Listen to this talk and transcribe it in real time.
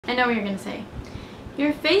I know what you're gonna say.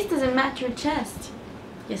 Your face doesn't match your chest.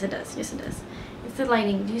 Yes, it does. Yes, it does. It's the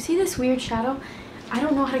lighting. Do you see this weird shadow? I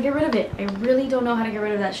don't know how to get rid of it. I really don't know how to get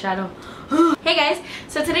rid of that shadow. Hey guys,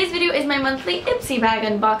 so today's video is my monthly Ipsy bag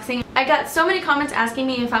unboxing. I got so many comments asking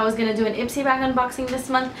me if I was gonna do an Ipsy bag unboxing this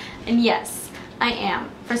month, and yes, I am.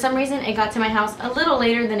 For some reason, it got to my house a little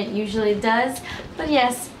later than it usually does, but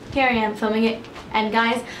yes, here I am filming it. And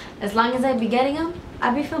guys, as long as I be getting them,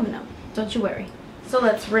 I'll be filming them. Don't you worry. So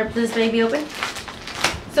let's rip this baby open.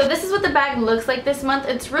 So this is what the bag looks like this month.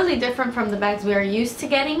 It's really different from the bags we are used to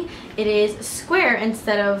getting. It is square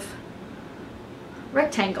instead of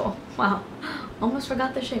rectangle. Wow, almost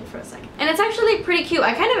forgot the shape for a second. And it's actually pretty cute.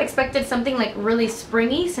 I kind of expected something like really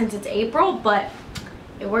springy since it's April, but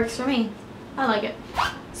it works for me. I like it.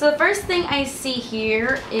 So the first thing I see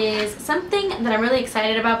here is something that I'm really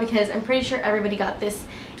excited about because I'm pretty sure everybody got this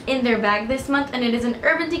in their bag this month, and it is an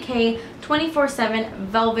Urban Decay 24/7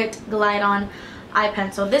 Velvet Glide-On eye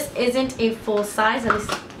pencil. This isn't a full size, at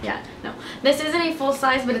least, yeah, no. This isn't a full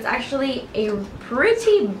size, but it's actually a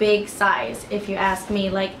pretty big size if you ask me.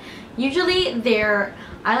 Like, usually their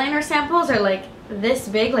eyeliner samples are like this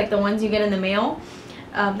big, like the ones you get in the mail,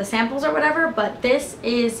 the samples or whatever, but this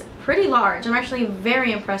is pretty large. I'm actually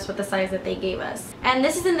very impressed with the size that they gave us. And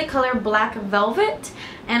this is in the color Black Velvet,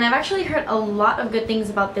 and I've actually heard a lot of good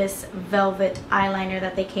things about this velvet eyeliner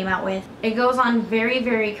that they came out with. It goes on very,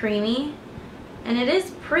 very creamy, and it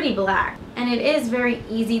is pretty black, and it is very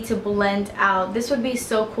easy to blend out. This would be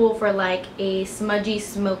so cool for like a smudgy,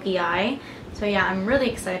 smoky eye. So yeah, I'm really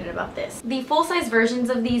excited about this. The full-size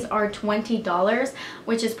versions of these are $20,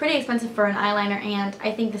 which is pretty expensive for an eyeliner, and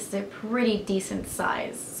I think this is a pretty decent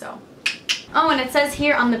size, so. Oh, and it says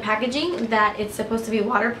here on the packaging that it's supposed to be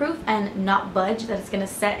waterproof and not budge, that it's gonna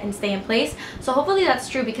set and stay in place. So hopefully that's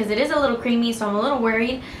true because it is a little creamy, so I'm a little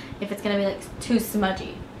worried if it's gonna be like too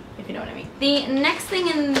smudgy, if you know what I mean. The next thing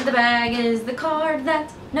in the bag is the card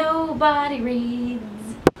that nobody reads.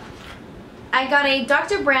 I got a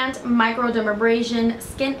Dr. Brandt Microdermabrasion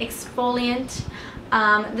Skin Exfoliant.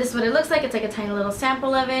 This is what it looks like. It's like a tiny little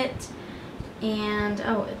sample of it. And,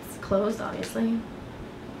 oh, it's closed, obviously.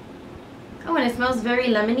 Oh, and it smells very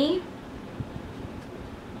lemony.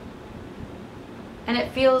 And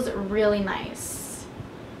it feels really nice.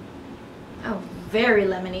 Oh, very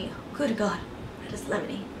lemony. Good God, that is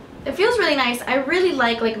lemony. It feels really nice. I really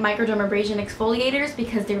like microdermabrasion exfoliators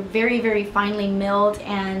because they're very, very finely milled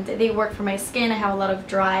and they work for my skin. I have a lot of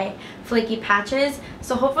dry, flaky patches,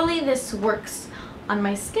 so hopefully this works on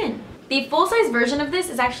my skin. The full-size version of this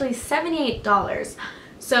is actually $78.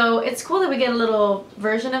 So it's cool that we get a little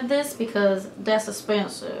version of this because that's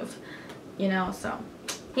expensive, you know, so.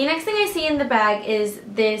 The next thing I see in the bag is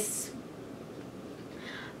this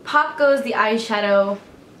Pop Goes the Eyeshadow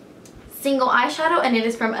single eyeshadow, and it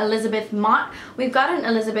is from Elizabeth Mott. We've gotten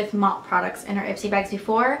Elizabeth Mott products in our Ipsy bags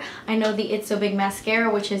before. I know the It's So Big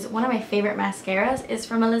mascara, which is one of my favorite mascaras, is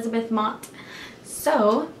from Elizabeth Mott.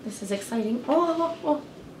 So this is exciting. Oh,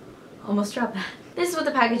 almost dropped that. This is what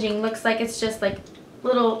the packaging looks like. It's just like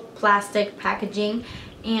little plastic packaging,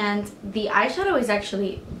 and the eyeshadow is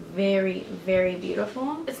actually very, very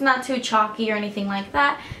beautiful. It's not too chalky or anything like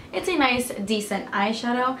that. It's a nice, decent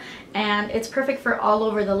eyeshadow, and it's perfect for all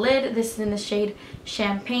over the lid. This is in the shade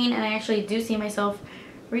Champagne, and I actually do see myself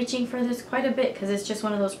reaching for this quite a bit because it's just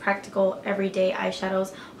one of those practical, everyday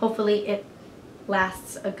eyeshadows. Hopefully it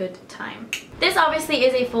lasts a good time. This obviously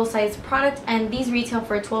is a full-size product, and these retail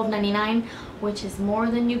for $12.99, which is more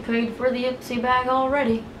than you paid for the Ipsy bag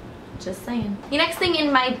already. Just saying. The next thing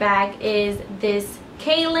in my bag is this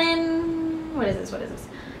Cailyn, what is this?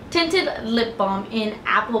 Tinted lip balm in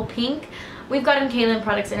apple pink. We've gotten Cailyn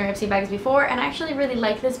products in our Ipsy bags before, and I actually really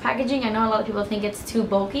like this packaging. I know a lot of people think it's too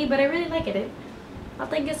bulky, but I really like it. I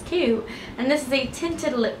think it's cute. And this is a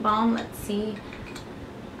tinted lip balm. Let's see.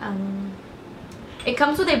 It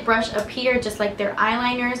comes with a brush up here, just like their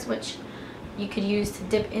eyeliners, which you could use to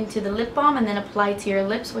dip into the lip balm and then apply to your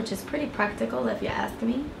lips, which is pretty practical if you ask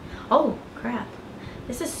me. Oh, crap.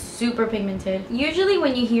 This is super pigmented. Usually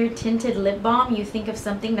when you hear tinted lip balm, you think of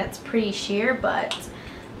something that's pretty sheer, but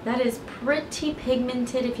that is pretty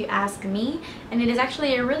pigmented if you ask me. And it is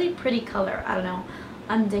actually a really pretty color. I don't know.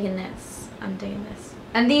 I'm digging this. I'm digging this.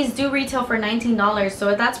 And these do retail for $19,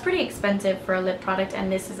 so that's pretty expensive for a lip product,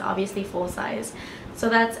 and this is obviously full size. So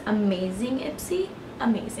that's amazing, Ipsy.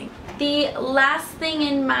 Amazing. The last thing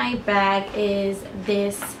in my bag is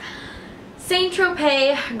this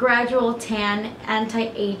Tropez Gradual Tan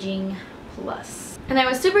Anti-Aging Plus. And I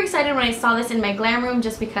was super excited when I saw this in my glam room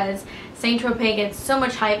just because saying Tropez gets so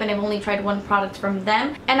much hype, and I've only tried one product from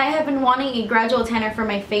them. And I have been wanting a gradual tanner for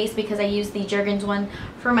my face because I used the Jergens one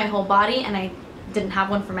for my whole body and I didn't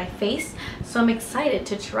have one for my face. So I'm excited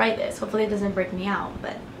to try this. Hopefully it doesn't break me out,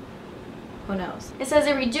 but who knows. It says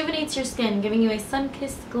it rejuvenates your skin, giving you a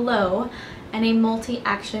sun-kissed glow and a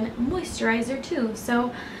multi-action moisturizer too.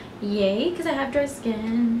 So yay, because I have dry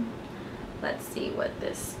skin. Let's see what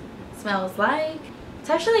this smells like. It's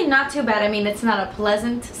actually not too bad. I mean, it's not a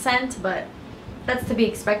pleasant scent, but that's to be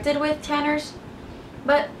expected with tanners.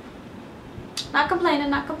 But not complaining,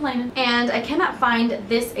 not complaining. And I cannot find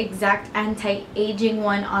this exact anti-aging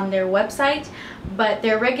one on their website, but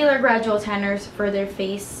their regular gradual tanners for their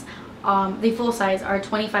face, the full size, are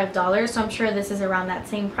 $25, so I'm sure this is around that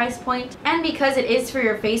same price point. And because it is for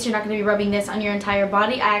your face, you're not going to be rubbing this on your entire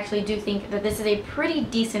body. I actually do think that this is a pretty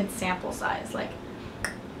decent sample size. Like,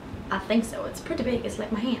 I think so. It's pretty big. It's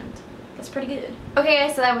like my hand. That's pretty good. Okay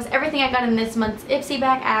guys, so that was everything I got in this month's Ipsy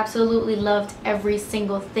bag. I absolutely loved every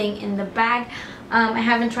single thing in the bag. I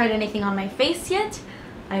haven't tried anything on my face yet.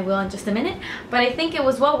 I will in just a minute. But I think it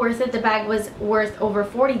was well worth it. The bag was worth over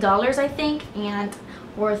 $40, I think, and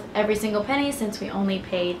worth every single penny since we only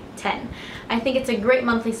paid $10. I think it's a great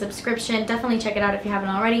monthly subscription. Definitely check it out if you haven't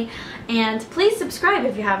already. And please subscribe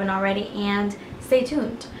if you haven't already, and stay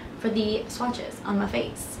tuned for the swatches on my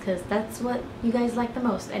face, because that's what you guys like the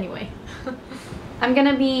most anyway. I'm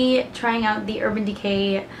gonna be trying out the Urban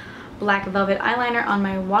Decay Black Velvet Eyeliner on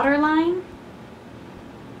my waterline.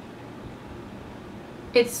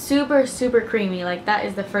 It's super, super creamy. Like, that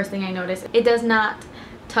is the first thing I noticed. It does not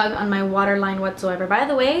tug on my waterline whatsoever. By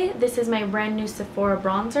the way, this is my brand new Sephora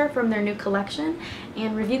bronzer from their new collection,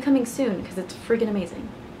 and review coming soon because it's freaking amazing.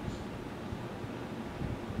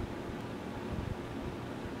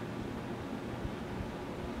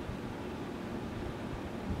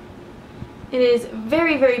 It is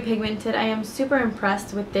very, very pigmented. I am super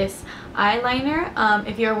impressed with this eyeliner.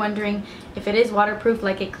 If you're wondering if it is waterproof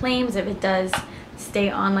like it claims, if it does stay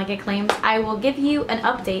on like it claims, I will give you an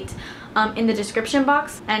update in the description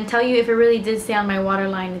box and tell you if it really did stay on my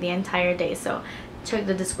waterline the entire day. So check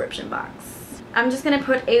the description box. I'm just going to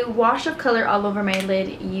put a wash of color all over my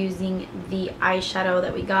lid using the eyeshadow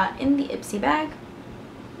that we got in the Ipsy bag.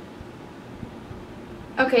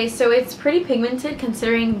 Okay, so it's pretty pigmented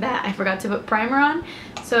considering that I forgot to put primer on.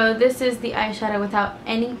 So this is the eyeshadow without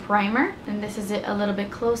any primer, and this is it a little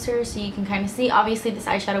bit closer so you can kind of see. Obviously this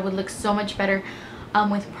eyeshadow would look so much better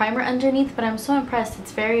with primer underneath, but I'm so impressed.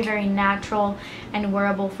 It's very, very natural and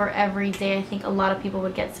wearable for every day. I think a lot of people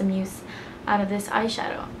would get some use out of this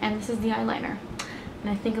eyeshadow. And this is the eyeliner, and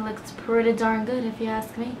I think it looks pretty darn good if you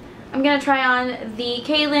ask me. I'm gonna try on the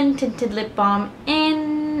Cailyn Tinted Lip Balm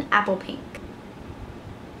in Apple Pink.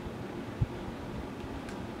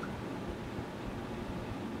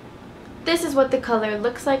 This is what the color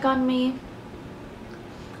looks like on me.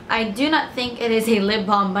 I do not think it is a lip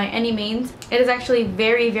balm by any means. It is actually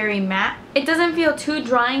very, very matte. It doesn't feel too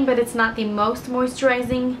drying, but it's not the most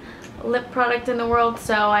moisturizing lip product in the world.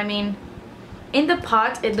 So, I mean, in the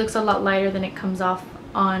pot, it looks a lot lighter than it comes off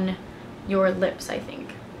on your lips, I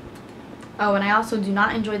think. Oh, and I also do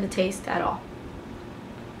not enjoy the taste at all.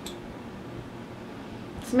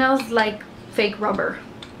 It smells like fake rubber.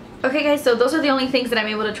 Okay guys, so those are the only things that I'm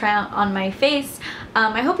able to try out on my face.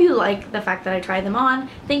 I hope you like the fact that I tried them on.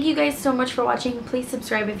 Thank you guys so much for watching. Please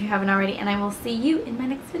subscribe if you haven't already, and I will see you in my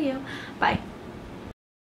next video. Bye.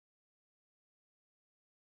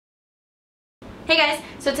 Hey guys,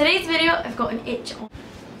 so today's video, I've got an itch on.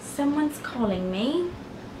 Someone's calling me.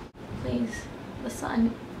 Please,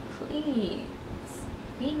 listen, please,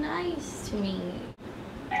 be nice to me.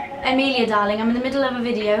 Amelia, darling, I'm in the middle of a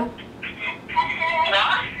video.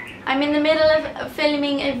 What? I'm in the middle of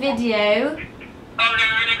filming a video. Okay,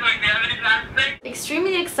 really quick, do you have any plans today?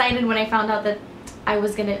 Extremely excited when I found out that I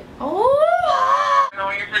was gonna... Oh! I know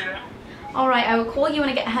what you're doing. Alright, I will call you when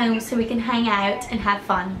I get home so we can hang out and have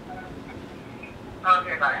fun.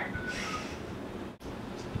 Okay, bye.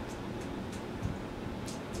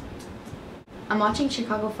 I'm watching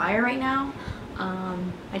Chicago Fire right now.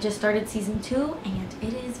 I just started season 2 and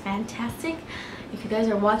it is fantastic. If you guys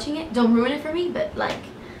are watching it, don't ruin it for me, but like,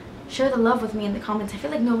 share the love with me in the comments. I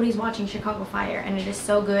feel like nobody's watching Chicago Fire and it is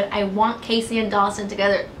so good. I want Casey and Dawson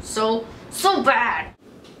together so bad.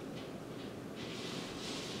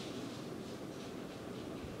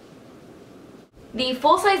 The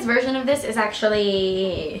full-size version of this is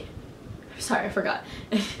actually, sorry, I forgot,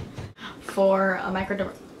 for a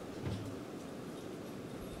Microdermabrasion.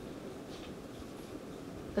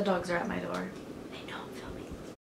 The dogs are at my door.